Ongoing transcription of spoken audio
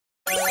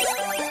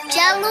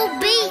Hello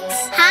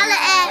Beats, holla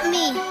at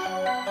me.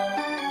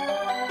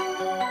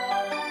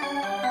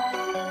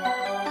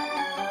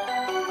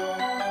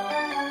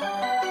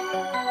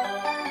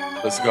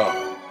 Let's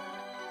go.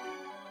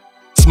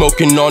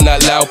 Smoking on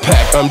that loud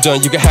pack, I'm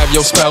done, you can have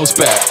your spouse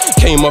back.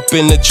 Came up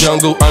in the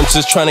jungle, I'm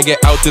just trying to get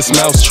out this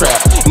mouse trap.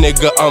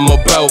 Nigga, I'm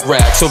about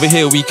racks, over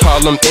here we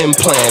call them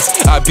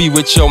implants. I be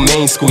with your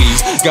main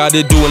squeeze, got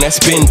it doing that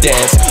spin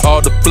dance.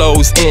 All the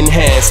flows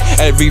enhanced,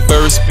 every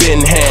verse been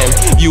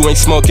ham. You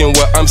ain't smoking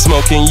what I'm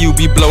smoking, you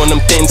be blowing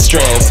them thin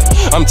strands.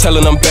 I'm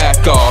telling them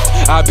back off,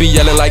 I be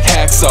yelling like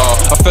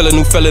hacksaw. I fell a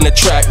new fell in the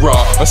track raw,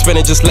 I'm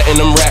spinning just letting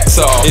them racks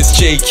off. It's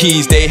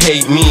Jaekeez, they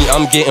hate me,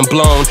 I'm getting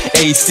blown.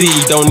 AC,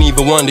 don't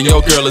even wonder,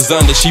 your girl is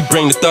under, she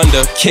bring the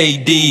thunder.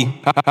 KD,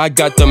 I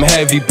got them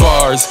heavy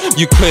bars,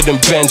 you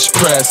couldn't bench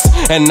press.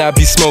 And I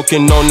be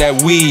smoking on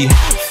that weed,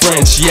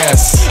 French,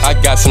 yes. I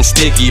got some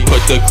sticky,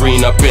 put the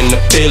green up in the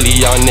Philly.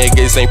 Y'all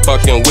niggas ain't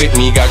fucking with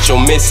me, got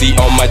your missy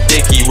on my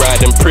dicky,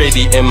 riding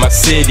pretty in my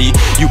city.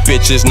 You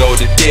bitches know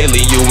the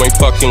daily, you ain't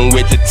fucking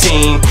with the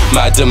team,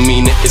 my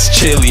demeanor is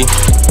chilly.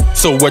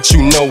 So what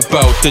you know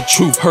about the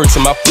truth hurts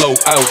and my flow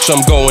ouch.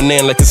 I'm going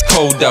in like it's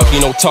cold out, you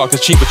know talk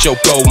is cheap with your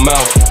gold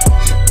mouth.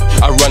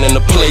 I run in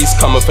the place,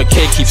 coming for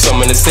cake, keep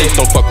some in the safe.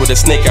 Don't fuck with a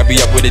snake, I be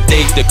up with a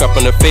date. Dick up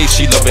in her face,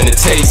 she loving the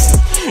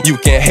taste. You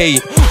can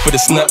hate, but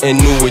it's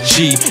nothing new with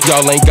G.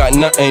 Y'all ain't got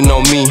nothing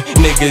on me,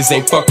 niggas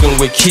ain't fucking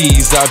with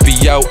keys. I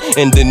be out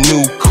in the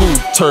new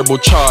coupe,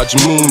 turbocharged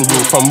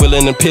moonroof. I'm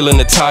willing and peeling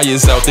the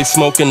tires out, they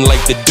smoking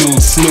like the dude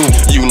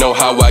Snoop. You know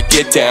how I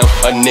get down,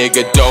 a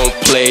nigga don't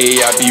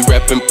play. I be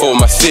reppin' for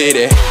my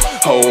city,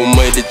 home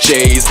of the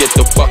J's. Get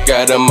the fuck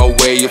out of my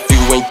way if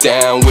you ain't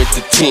down with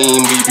the team.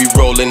 We be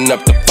rolling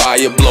up the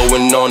fire,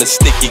 blowing on a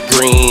sticky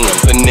green.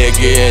 A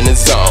nigga in the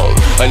zone,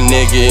 a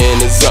nigga in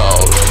the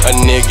zone, a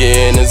nigga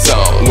in the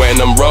zone.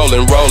 When I'm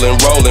rolling, rolling,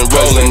 rolling,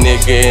 rolling,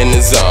 nigga in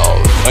the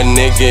zone, a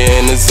nigga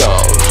in the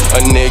zone, a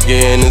nigga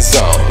in the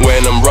zone.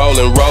 When I'm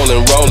rolling,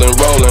 rolling, rolling,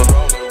 rolling.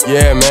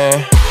 Yeah,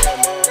 man,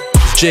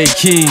 it's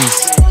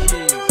Jaekeez.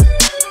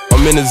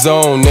 I'm in the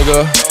zone,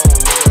 nigga.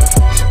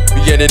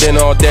 We get it in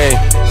all day.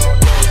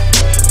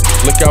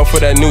 Look out for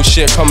that new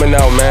shit coming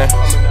out, man.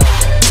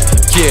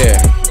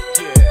 Yeah.